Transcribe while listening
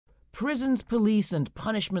prisons, police, and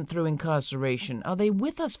punishment through incarceration, are they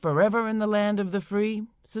with us forever in the land of the free?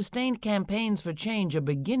 Sustained campaigns for change are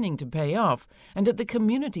beginning to pay off, and at the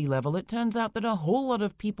community level it turns out that a whole lot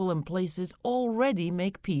of people and places already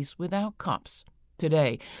make peace without cops.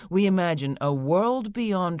 Today, we imagine a world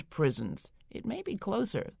beyond prisons. It may be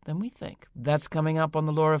closer than we think. That's coming up on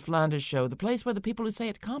the Laura Flanders Show, the place where the people who say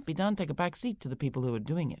it can't be done take a back seat to the people who are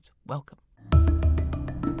doing it. Welcome.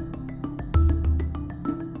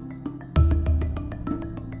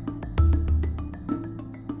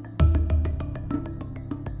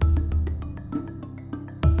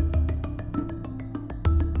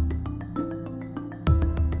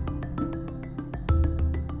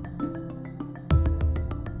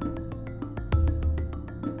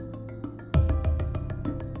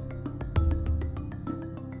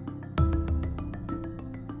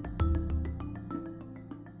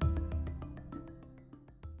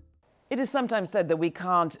 It is sometimes said that we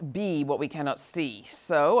can't be what we cannot see.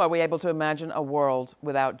 So, are we able to imagine a world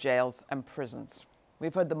without jails and prisons?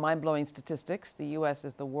 We've heard the mind-blowing statistics. The U.S.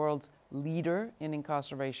 is the world's leader in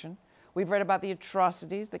incarceration. We've read about the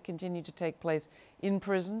atrocities that continue to take place in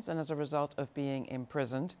prisons and as a result of being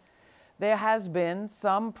imprisoned. There has been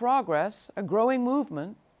some progress, a growing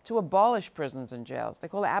movement to abolish prisons and jails. They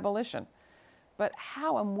call it abolition. But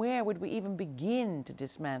how and where would we even begin to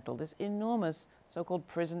dismantle this enormous so-called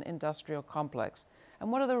prison industrial complex?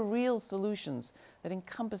 And what are the real solutions that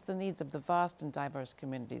encompass the needs of the vast and diverse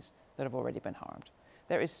communities that have already been harmed?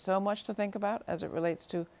 There is so much to think about as it relates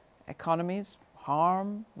to economies,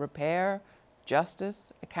 harm, repair,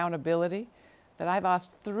 justice, accountability, that I've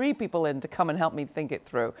asked 3 people in to come and help me think it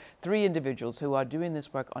through. 3 individuals who are doing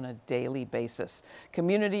this work on a daily basis.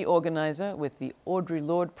 Community organizer with the Audre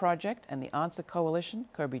Lorde Project and the Answer Coalition,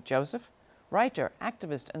 Kerbie Joseph. Writer,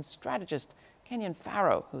 activist, and strategist, Kenyon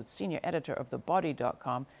Farrow, who's senior editor of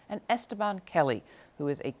TheBody.com, and Esteban Kelly, who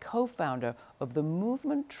is a co-founder of the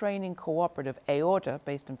movement training cooperative AORTA,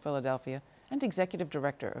 based in Philadelphia, and executive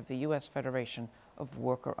director of the U.S. Federation of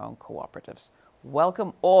Worker-Owned Cooperatives.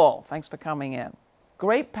 Welcome all. Thanks for coming in.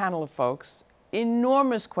 Great panel of folks.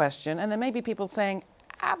 Enormous question. And there may be people saying,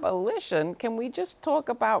 abolition? Can we just talk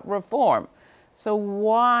about reform? So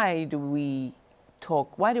why do we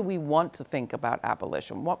want to think about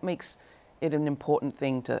abolition? What makes it an important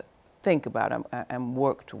thing to think about and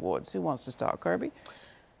work towards? Who wants to start? Kerbie?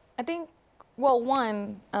 I think, well,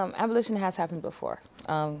 one, abolition has happened before.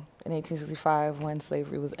 In 1865, when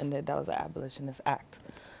slavery was ended, that was an abolitionist act.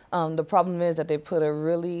 The problem is that they put a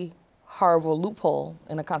really horrible loophole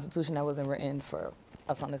in the Constitution that wasn't written for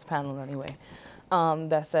us on this panel anyway,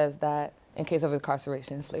 that says that in case of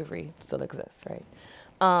incarceration, slavery still exists, right?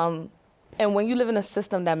 And when you live in a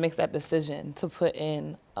system that makes that decision to put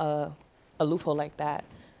in a loophole like that,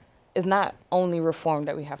 it's not only reform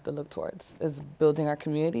that we have to look towards. It's building our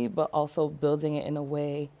community, but also building it in a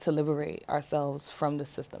way to liberate ourselves from the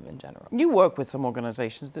system in general. You work with some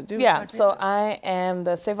organizations that do Yeah, exactly so this. I am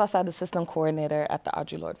the Safe Outside the System coordinator at the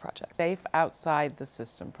Audre Lorde Project. Safe Outside the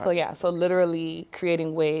System Project. So yeah, so literally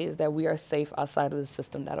creating ways that we are safe outside of the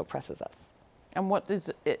system that oppresses us. And what does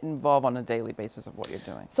it involve on a daily basis of what you're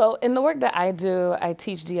doing? So in the work that I do, I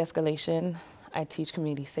teach de-escalation, I teach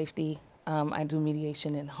community safety, I do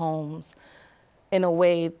mediation in homes in a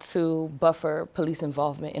way to buffer police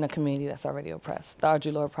involvement in a community that's already oppressed. The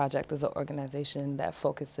Audre Lorde Project is an organization that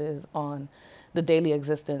focuses on the daily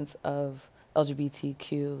existence of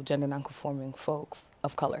LGBTQ, gender nonconforming folks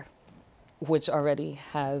of color, which already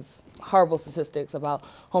has horrible statistics about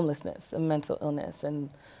homelessness and mental illness and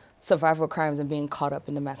survival crimes and being caught up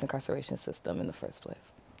in the mass incarceration system in the first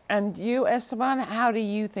place. And you, Esteban, how do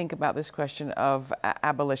you think about this question of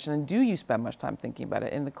abolition? And do you spend much time thinking about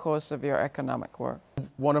it in the course of your economic work?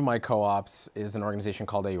 One of my co-ops is an organization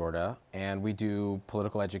called AORTA, and we do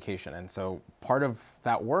political education. And so part of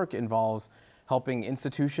that work involves helping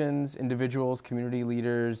institutions, individuals, community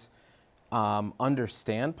leaders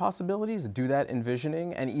understand possibilities, do that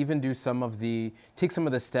envisioning, and even do take some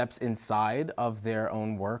of the steps inside of their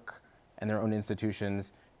own work and their own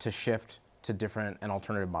institutions to shift to different and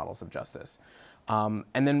alternative models of justice.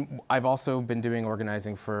 And then I've also been doing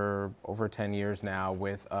organizing for over 10 years now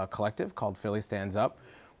with a collective called Philly Stands Up,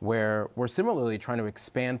 where we're similarly trying to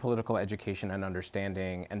expand political education and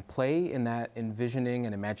understanding and play in that envisioning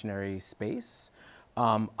and imaginary space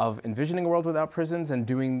of envisioning a world without prisons and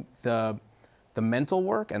doing the mental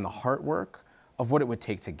work and the heart work of what it would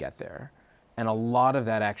take to get there. And a lot of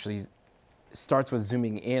that actually starts with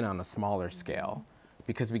zooming in on a smaller scale,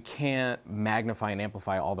 because we can't magnify and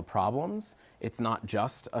amplify all the problems. It's not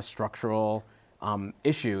just a structural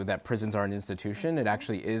issue that prisons are an institution. It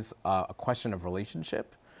actually is a question of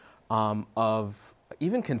relationship of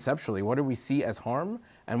even conceptually, what do we see as harm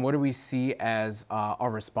and what do we see as our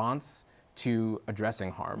response to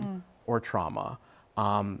addressing harm or trauma,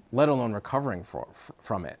 let alone recovering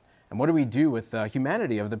from it. And what do we do with the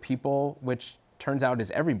humanity of the people, which turns out is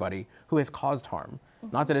everybody, who has caused harm?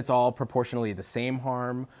 Not that it's all proportionally the same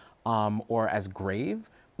harm or as grave,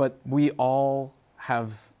 but we all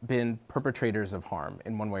have been perpetrators of harm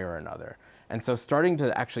in one way or another. And so starting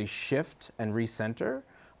to actually shift and recenter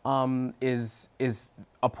is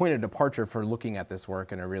a point of departure for looking at this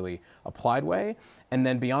work in a really applied way. And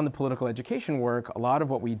then beyond the political education work, a lot of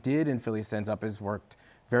what we did in Philly Stands Up is worked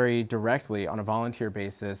very directly on a volunteer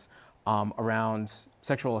basis around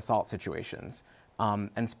sexual assault situations.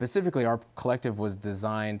 And specifically, our collective was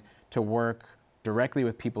designed to work directly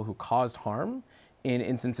with people who caused harm in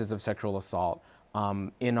instances of sexual assault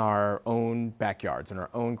in our own backyards, in our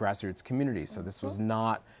own grassroots communities. So this was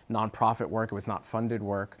not nonprofit work, it was not funded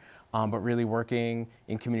work, but really working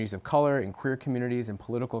in communities of color, in queer communities, in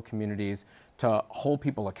political communities to hold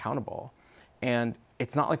people accountable. And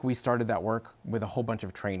it's not like we started that work with a whole bunch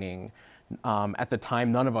of training. At the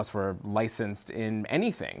time, none of us were licensed in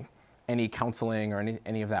anything, any counseling or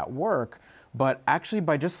any of that work, but actually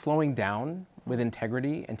by just slowing down with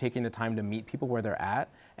integrity and taking the time to meet people where they're at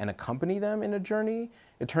and accompany them in a journey,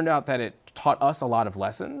 it turned out that it taught us a lot of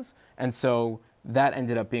lessons. And so that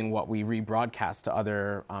ended up being what we rebroadcast to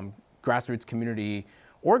other grassroots community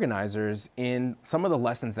organizers in some of the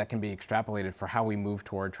lessons that can be extrapolated for how we move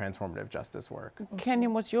toward transformative justice work.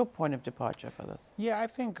 Kenyon, what's your point of departure for this? Yeah, I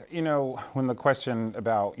think, when the question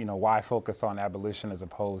about, why focus on abolition as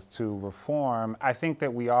opposed to reform, I think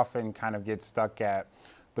that we often kind of get stuck at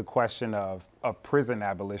the question of prison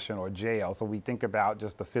abolition or jail. So we think about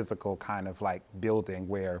just the physical kind of like building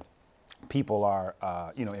where people are,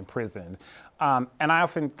 imprisoned. And I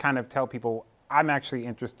often kind of tell people I'm actually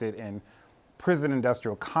interested in prison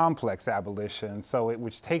industrial complex abolition,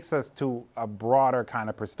 which takes us to a broader kind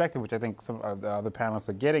of perspective, which I think some of the other panelists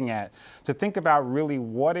are getting at, to think about really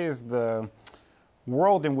what is the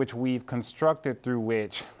world in which we've constructed through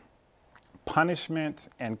which punishment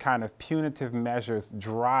and kind of punitive measures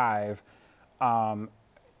drive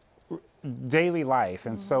daily life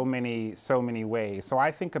in so many ways. So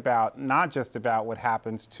I think about not just about what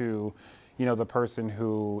happens to the person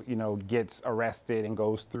who, gets arrested and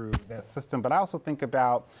goes through that system. But I also think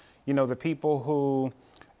about, the people who,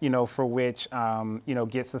 for which,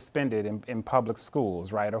 get suspended in public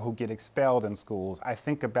schools, right, or who get expelled in schools. I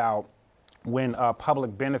think about when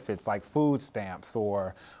public benefits like food stamps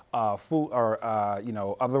or other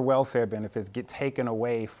welfare benefits get taken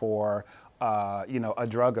away for a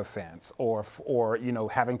drug offense or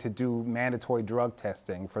having to do mandatory drug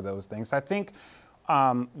testing for those things. I think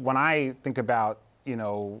when I think about,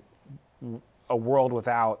 a world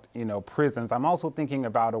without, prisons, I'm also thinking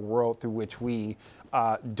about a world through which we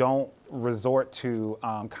don't resort to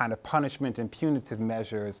kind of punishment and punitive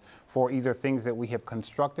measures for either things that we have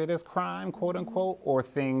constructed as crime, quote unquote, or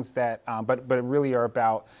things that, but really are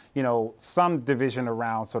about, some division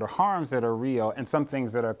around sort of harms that are real and some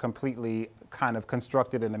things that are completely kind of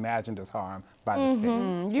constructed and imagined as harm by the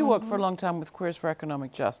state. You worked for a long time with Queers for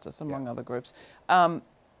Economic Justice, among other groups.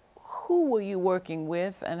 Who were you working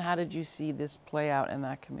with and how did you see this play out in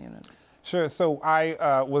that community? Sure. So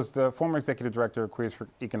I was the former executive director of Queers for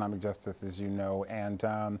Economic Justice, as you know. And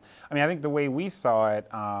I think the way we saw it,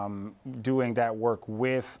 doing that work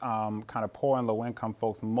with kind of poor and low income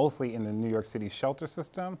folks, mostly in the New York City shelter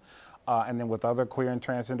system, and then with other queer and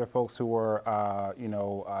transgender folks who were,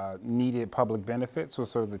 needed public benefits, were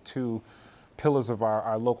sort of the two pillars of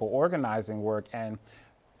our local organizing work. And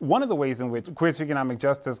one of the ways in which Queers for Economic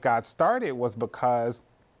Justice got started was because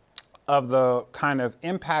of the kind of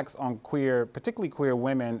impacts on particularly queer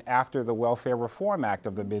women after the Welfare Reform Act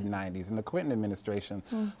of the mid-90s in the Clinton administration.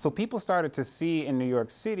 So people started to see in New York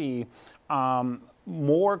City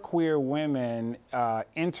more queer women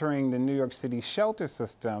entering the New York City shelter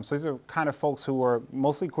system. So these are kind of folks who were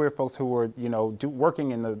mostly queer folks who were,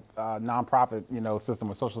 working in the nonprofit, system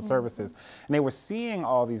of social services. And they were seeing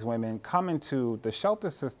all these women come into the shelter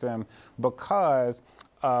system because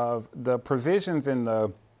of the provisions in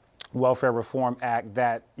the Welfare Reform Act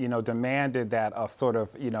that, demanded that a sort of,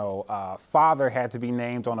 father had to be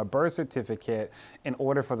named on a birth certificate in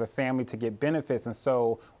order for the family to get benefits. And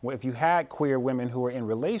so if you had queer women who were in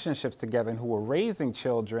relationships together and who were raising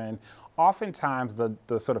children, oftentimes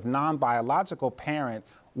the sort of non-biological parent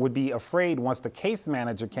would be afraid once the case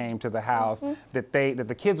manager came to the house that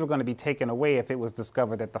the kids were going to be taken away if it was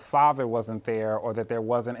discovered that the father wasn't there or that there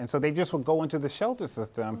wasn't. And so they just would go into the shelter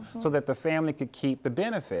system so that the family could keep the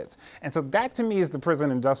benefits. And so that to me is the prison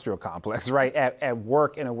industrial complex, right, at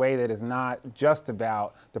work in a way that is not just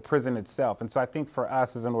about the prison itself. And so I think for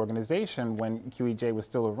us as an organization, when QEJ was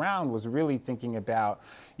still around, was really thinking about,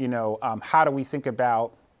 you know, how do we think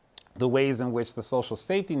about the ways in which the social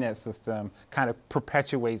safety net system kind of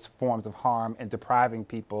perpetuates forms of harm and depriving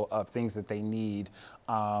people of things that they need,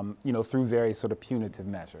 you know, through very sort of punitive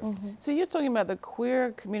measures. So you're talking about the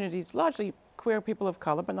queer communities, largely queer people of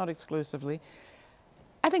color, but not exclusively.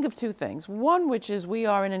 I think of two things. One, which is we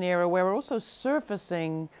are in an era where we're also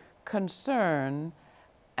surfacing concern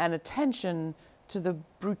and attention to the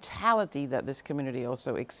brutality that this community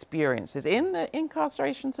also experiences in the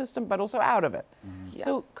incarceration system, but also out of it.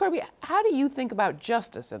 So, Kerbie, how do you think about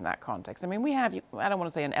justice in that context? I mean, we have, I don't want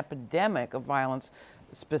to say an epidemic of violence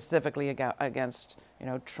specifically against, you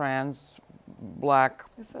know, trans Black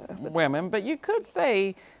women, but you could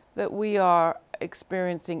say that we are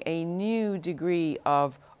experiencing a new degree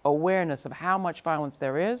of awareness of how much violence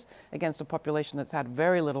there is against a population that's had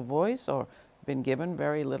very little voice or been given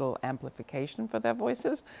very little amplification for their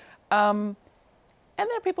voices. And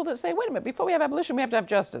there are people that say, wait a minute, before we have abolition, we have to have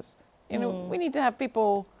justice. You know, we need to have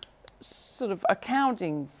people sort of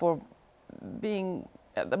accounting for being,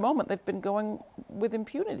 at the moment, they've been going with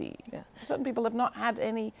impunity. Certain people have not had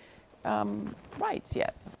any rights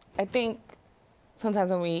yet. I think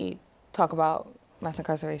sometimes when we talk about mass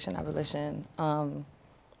incarceration, abolition,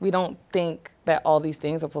 we don't think that all these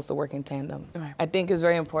things are supposed to work in tandem. I think it's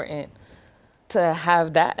very important to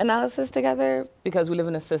have that analysis together because we live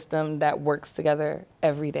in a system that works together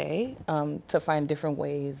every day to find different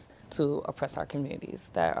ways to oppress our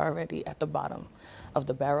communities that are already at the bottom of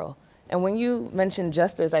the barrel. And when you mention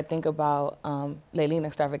justice, I think about Layleen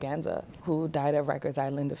Extravaganza, who died at Rikers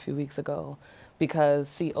Island a few weeks ago because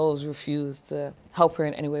COs refused to help her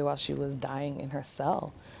in any way while she was dying in her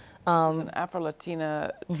cell. An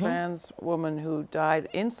Afro-Latina trans woman who died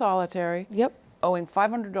in solitary, owing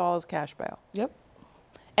 $500 cash bail.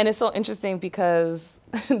 And it's so interesting because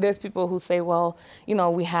there's people who say, well, you know,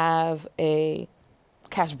 we have a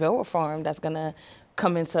cash bail reform that's going to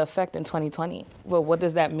come into effect in 2020. Well, what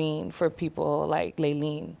does that mean for people like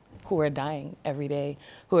Layleen who are dying every day,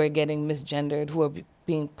 who are getting misgendered, who are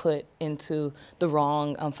being put into the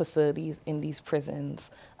wrong facilities in these prisons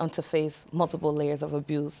to face multiple layers of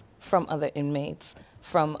abuse from other inmates,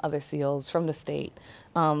 from other SEALs, from the state?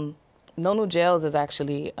 No New Jails is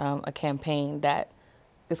actually a campaign that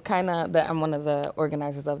is kind of, that I'm one of the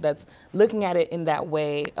organizers of, that's looking at it in that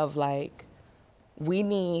way of like, we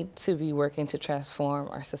need to be working to transform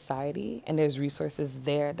our society, and there's resources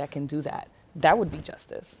there that can do that. That would be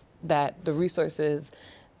justice, that the resources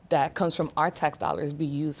that comes from our tax dollars be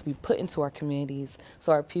used to be put into our communities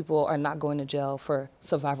so our people are not going to jail for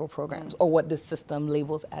survival programs or what this system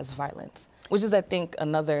labels as violence, which is, I think,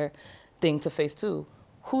 another thing to face too.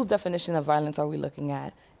 Whose definition of violence are we looking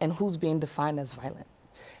at, and who's being defined as violent?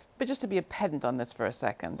 But just to be a pedant on this for a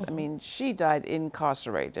second, I mean, she died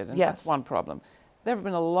incarcerated, and that's one problem. There have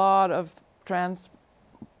been a lot of trans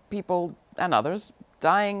people and others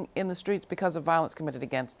dying in the streets because of violence committed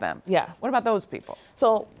against them. What about those people?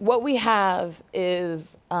 So what we have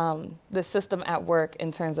is the system at work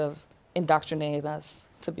in terms of indoctrinating us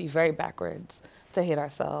to be very backwards, to hate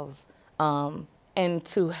ourselves, and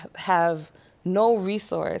to have no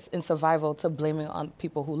resource in survival to blaming on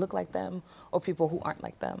people who look like them or people who aren't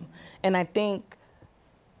like them. And I think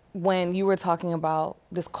when you were talking about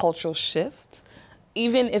this cultural shift,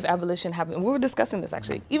 even if abolition happens, we were discussing this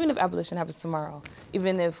actually, even if abolition happens tomorrow,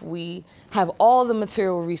 even if we have all the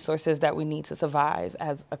material resources that we need to survive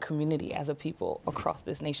as a community, as a people across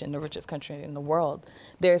this nation, the richest country in the world,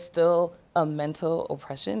 there's still a mental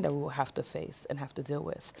oppression that we will have to face and have to deal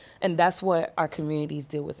with. And that's what our communities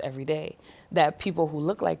deal with every day. That people who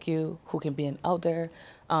look like you, who can be an elder,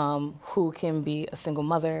 who can be a single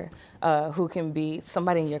mother, who can be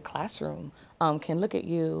somebody in your classroom, can look at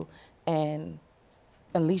you and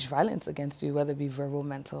unleash violence against you, whether it be verbal,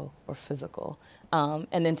 mental, or physical.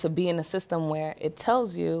 And then to be in a system where it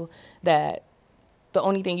tells you that the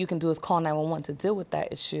only thing you can do is call 911 to deal with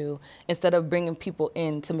that issue, instead of bringing people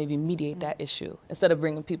in to maybe mediate that issue, instead of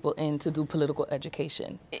bringing people in to do political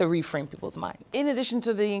education, to reframe people's minds. In addition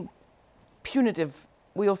to the punitive,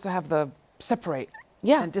 we also have the separate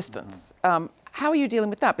and distance. How are you dealing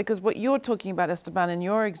with that? Because what you're talking about, Esteban, in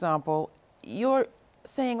your example, you're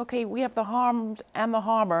saying, okay, we have the harmed and the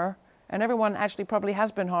harmer, and everyone actually probably has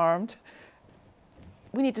been harmed.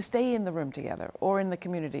 we need to stay in the room together, or in the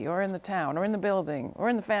community, or in the town, or in the building, or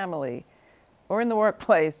in the family, or in the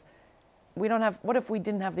workplace. We don't have, what if we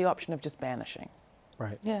didn't have the option of just banishing?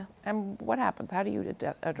 Right. Yeah. And what happens? How do you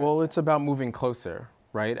address Well, that? it's about moving closer,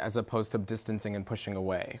 right, as opposed to distancing and pushing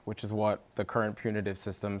away, which is what the current punitive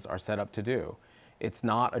systems are set up to do. It's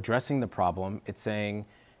not addressing the problem, it's saying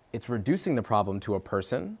it's reducing the problem to a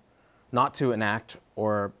person, not to an act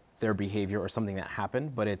or their behavior or something that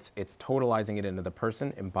happened, but it's totalizing it into the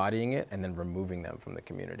person, embodying it, and then removing them from the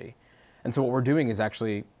community. And so what we're doing is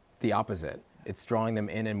actually the opposite. It's drawing them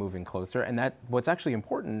in and moving closer. And that what's actually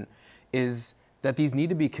important is that these need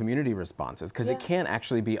to be community responses, because it can't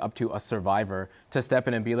actually be up to a survivor to step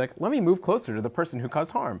in and be like, let me move closer to the person who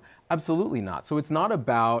caused harm. Absolutely not. So it's not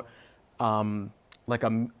about like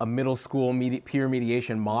a middle school peer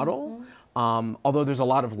mediation model, although there's a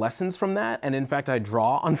lot of lessons from that. And in fact, I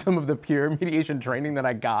draw on some of the peer mediation training that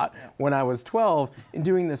I got when I was 12 in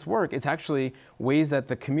doing this work. It's actually ways that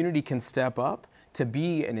the community can step up to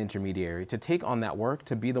be an intermediary, to take on that work,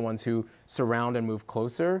 to be the ones who surround and move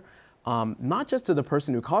closer, not just to the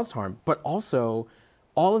person who caused harm, but also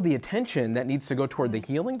all of the attention that needs to go toward the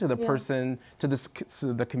healing to the person, to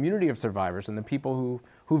the community of survivors and the people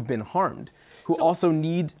who've been harmed, who also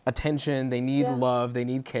need attention, they need love, they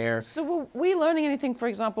need care. So were we learning anything, for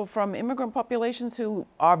example, from immigrant populations who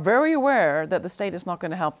are very aware that the state is not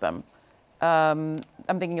going to help them? I'm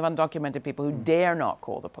thinking of undocumented people who dare not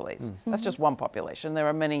call the police. That's just one population. There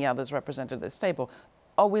are many others represented at this table.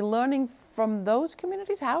 Are we learning from those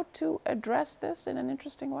communities how to address this in an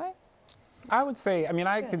interesting way? I would say, I mean,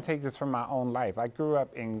 I can take this from my own life. I grew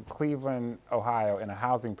up in Cleveland, Ohio, in a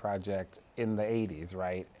housing project in the 80s,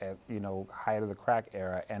 right, at, you know, height of the crack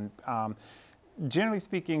era. And generally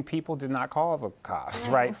speaking, people did not call the cops,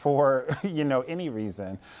 right, for, you know, any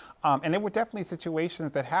reason. And there were definitely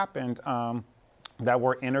situations that happened that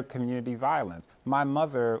were inter-community violence. My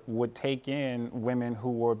mother would take in women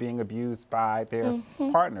who were being abused by their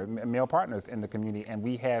male partners in the community, and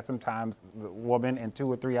we had sometimes the woman and 2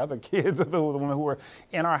 or 3 other kids of the women who were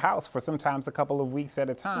in our house for sometimes a couple of weeks at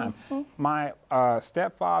a time. My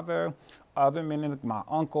stepfather, other men, my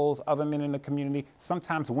uncles, other men in the community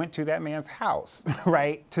sometimes went to that man's house,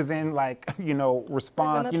 right, to then, like, you know,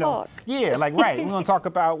 respond, you know, like, right, we're gonna talk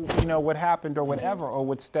about, you know, what happened or whatever, or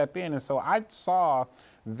would step in. And so I saw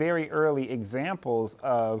very early examples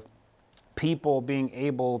of people being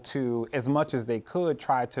able to, as much as they could,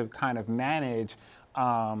 try to kind of manage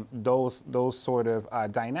those sort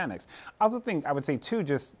of dynamics. I also think, I would say too,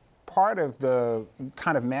 just part of the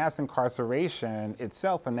kind of mass incarceration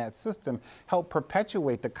itself and that system help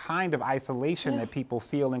perpetuate the kind of isolation that people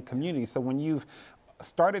feel in communities. So when you've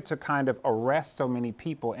started to kind of arrest so many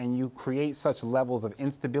people and you create such levels of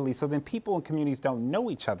instability, so then people in communities don't know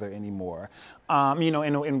each other anymore, you know,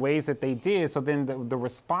 in ways that they did. So then the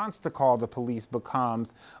response to call the police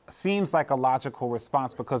seems like a logical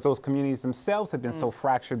response, because those communities themselves have been so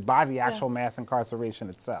fractured by the actual mass incarceration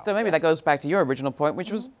itself. So maybe that goes back to your original point,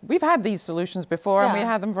 which was we've had these solutions before and we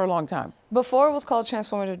had them for a long time. Before it was called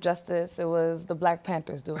transformative justice, it was the Black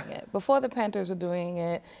Panthers doing it. Before the Panthers were doing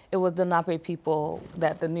it, it was the Nape people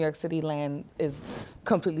that the New York City land is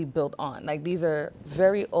completely built on. Like, these are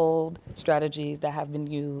very old strategies that have been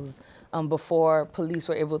used before police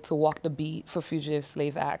were able to walk the beat for fugitive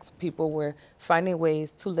slave acts. People were finding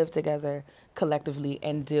ways to live together collectively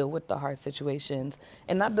and deal with the hard situations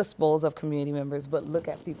and not dispose of community members, but look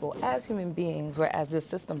at people as human beings, whereas this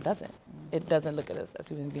system doesn't. It doesn't look at us as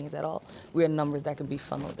human beings at all. We are numbers that can be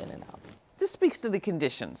funneled in and out. This speaks to the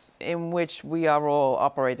conditions in which we are all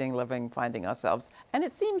operating, living, finding ourselves. And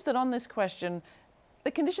it seems that on this question,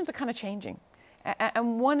 the conditions are kind of changing.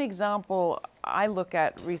 And one example I look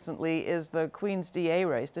at recently is the Queens DA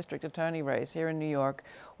race, district attorney race here in New York,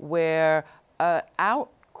 where out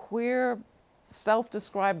queer,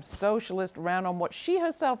 self-described socialist ran on what she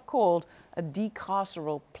herself called a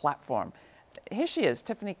decarceral platform. Here she is,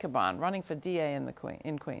 Tiffany Caban, running for DA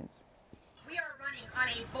in Queens. We are running on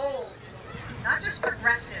a bold, not just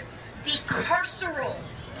progressive, decarceral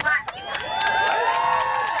platform.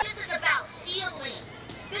 This is about healing.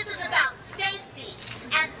 This is about safety.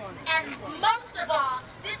 And most of all,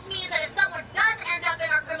 this means that if someone does end up in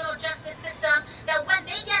our criminal justice system, that when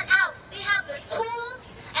they get out, they have the tools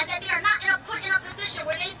and that they are not put in a position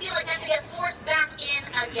where they feel like they can get forced back in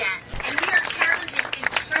again. And we are challenging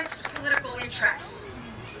entrenched political interests.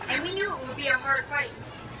 And we knew it would be a hard fight.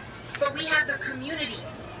 But we have the community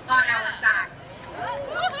on our side.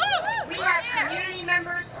 We have community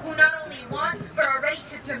members who not only want, but are ready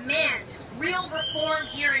to demand real reform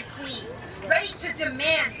here in Queens. Ready to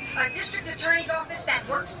demand a district attorney's office that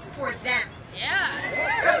works for them.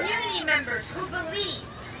 Yeah. Community members who believe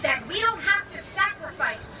that we don't have to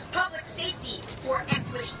sacrifice public safety for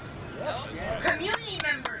equity. Community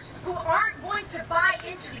members who aren't going to buy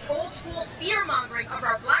into the old school fear-mongering of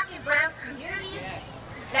our black and brown communities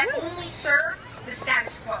that only serve the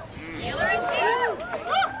status quo. And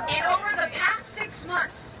over the past 6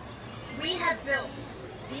 months, we have built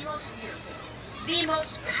the most beautiful, the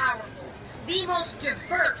most powerful, the most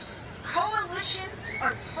diverse coalition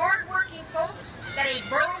of hardworking folks that a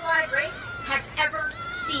borough-wide race has ever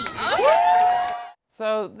seen.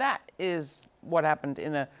 So that is what happened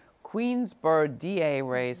in a Queensborough DA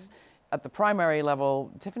race. At the primary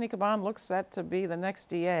level, Tiffany Caban looks set to be the next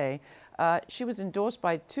DA. She was endorsed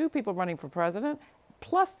by 2 people running for president,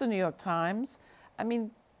 plus the New York Times. I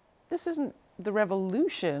mean, this isn't the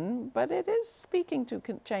revolution, but it is speaking to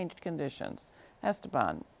changed conditions.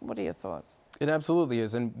 Esteban, what are your thoughts? It absolutely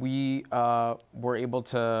is, and we were able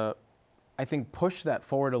to, I think, push that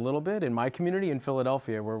forward a little bit in my community in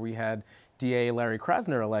Philadelphia, where we had DA Larry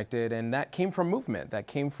Krasner elected, and that came from movement. That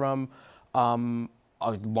came from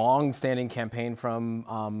a long-standing campaign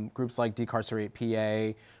from groups like Decarcerate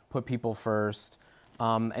PA, Put People First,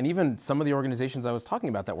 and even some of the organizations I was talking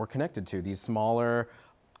about that we're connected to, these smaller,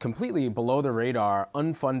 completely below the radar,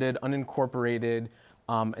 unfunded, unincorporated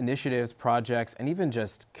initiatives, projects, and even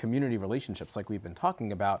just community relationships like we've been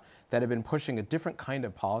talking about that have been pushing a different kind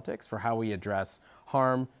of politics for how we address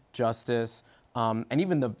harm, justice, and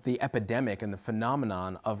even the epidemic and the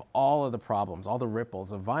phenomenon of all of the problems, all the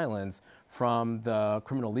ripples of violence from the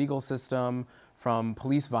criminal legal system, from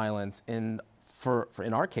police violence in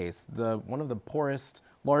our case, one of the poorest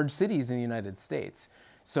large cities in the United States.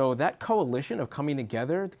 So that coalition of coming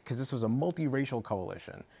together, because this was a multiracial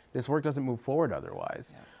coalition, this work doesn't move forward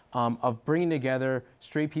otherwise, of bringing together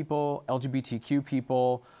straight people, LGBTQ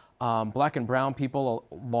people, black and brown people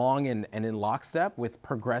along and in lockstep with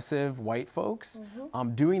progressive white folks,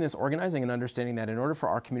 doing this organizing and understanding that in order for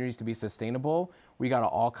our communities to be sustainable, we got to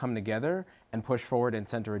all come together and push forward and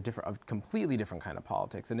center a completely different kind of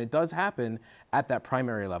politics. And it does happen at that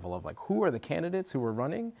primary level of like, who are the candidates who are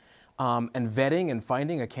running, and vetting and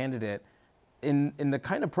finding a candidate in the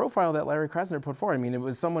kind of profile that Larry Krasner put forward. I mean, it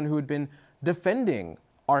was someone who had been defending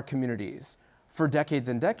our communities for decades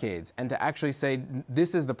and decades, and to actually say,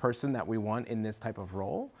 this is the person that we want in this type of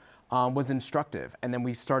role, was instructive. And then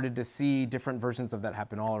we started to see different versions of that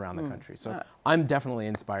happen all around the country. So I'm definitely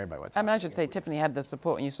inspired by what's happening. I mean, I should say Tiffany had the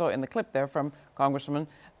support, and you saw it in the clip there from Congresswoman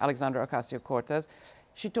Alexandra Ocasio-Cortez.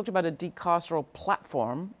 She talked about a decarceral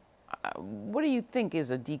platform. What do you think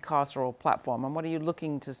is a decarceral platform, and what are you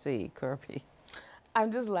looking to see, Kerbie?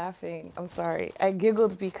 I'm just laughing. I'm sorry. I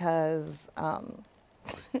giggled because I'm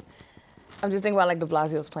just thinking about like de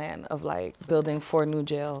Blasio's plan of like building 4 new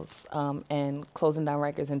jails and closing down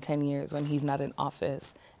Rikers in 10 years when he's not in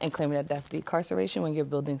office, and claiming that that's decarceration when you're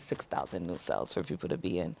building 6,000 new cells for people to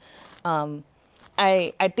be in.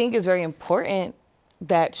 I think it's very important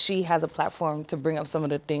that she has a platform to bring up some of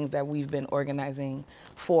the things that we've been organizing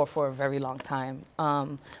for a very long time.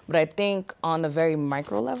 But I think on a very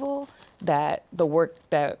micro level, that the work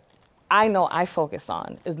that I know I focus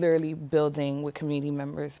on is literally building with community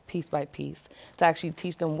members piece by piece to actually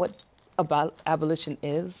teach them what abolition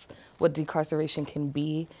is, what decarceration can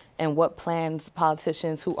be, and what plans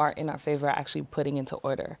politicians who are in our favor are actually putting into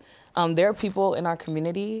order. There are people in our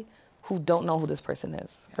community who don't know who this person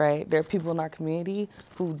is, right? There are people in our community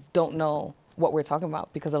who don't know what we're talking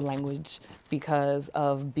about because of language, because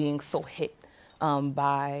of being so hit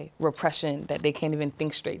by repression that they can't even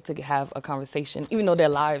think straight to have a conversation, even though their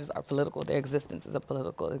lives are political, their existence is a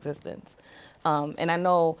political existence. And I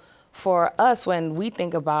know for us, when we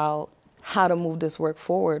think about how to move this work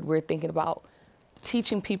forward, we're thinking about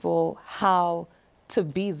teaching people how to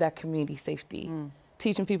be that community safety,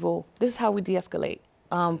 teaching people this is how we de-escalate.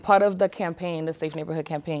 Part of the campaign, the Safe Neighborhood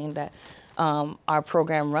campaign that our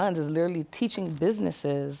program runs, is literally teaching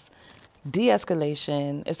businesses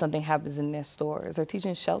de-escalation if something happens in their stores, or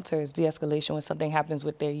teaching shelters de-escalation when something happens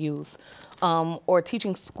with their youth, or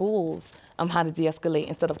teaching schools how to de-escalate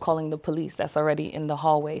instead of calling the police that's already in the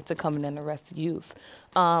hallway to come in and arrest youth,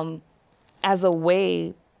 as a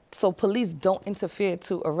way so police don't interfere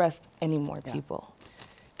to arrest any more people.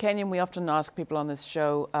 Kenyon, we often ask people on this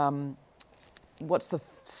show, what's the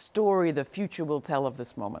story the future will tell of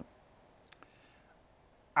this moment?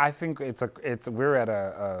 I think we're at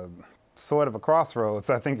a sort of a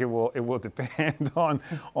crossroads. I think it will depend on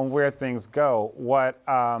where things go. What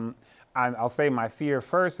I'll say, my fear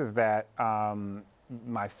first is that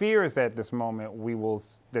this moment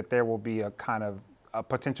that there will be a kind of a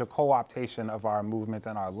potential co-optation of our movements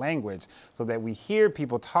and our language, so that we hear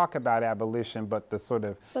people talk about abolition, but the sort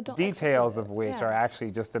of details of which are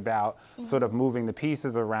actually just about sort of moving the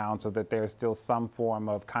pieces around so that there's still some form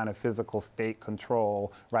of kind of physical state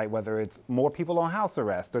control, right? Whether it's more people on house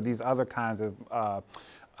arrest or these other kinds of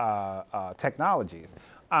technologies.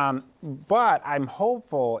 But I'm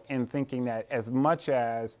hopeful in thinking that as much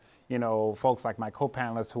as, you know, folks like my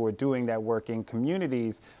co-panelists who are doing that work in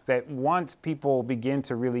communities, that once people begin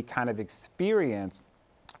to really kind of experience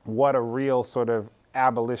what a real sort of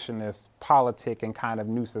abolitionist politic and kind of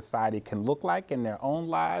new society can look like in their own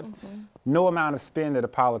lives, no amount of spin that a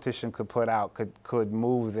politician could put out could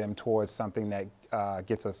move them towards something that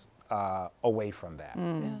gets us away from that.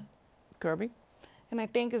 Kerbie? And I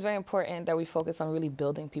think it's very important that we focus on really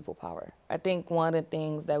building people power. I think one of the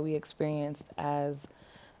things that we experienced as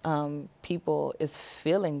people is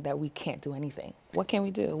feeling that we can't do anything. What can we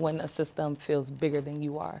do when a system feels bigger than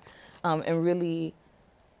you are? And really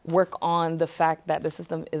work on the fact that the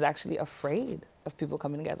system is actually afraid of people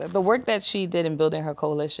coming together. The work that she did in building her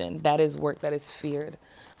coalition, that is work that is feared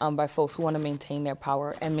by folks who want to maintain their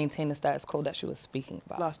power and maintain the status quo that she was speaking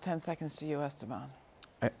about. Last 10 seconds to you, Esteban.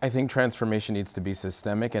 I think transformation needs to be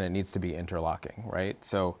systemic and it needs to be interlocking, right?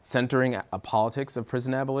 So centering a politics of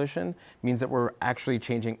prison abolition means that we're actually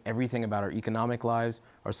changing everything about our economic lives,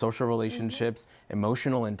 our social relationships,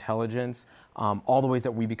 emotional intelligence, all the ways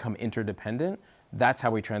that we become interdependent. That's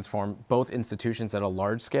how we transform both institutions at a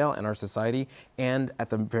large scale in our society and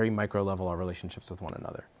at the very micro level, our relationships with one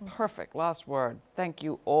another. Perfect. Last word. Thank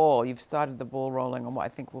you all. You've started the ball rolling on what I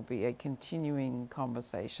think will be a continuing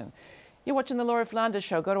conversation. You're watching the Laura Flanders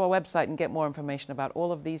Show. Go to our website and get more information about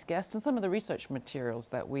all of these guests and some of the research materials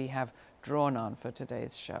that we have drawn on for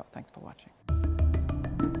today's show. Thanks for watching.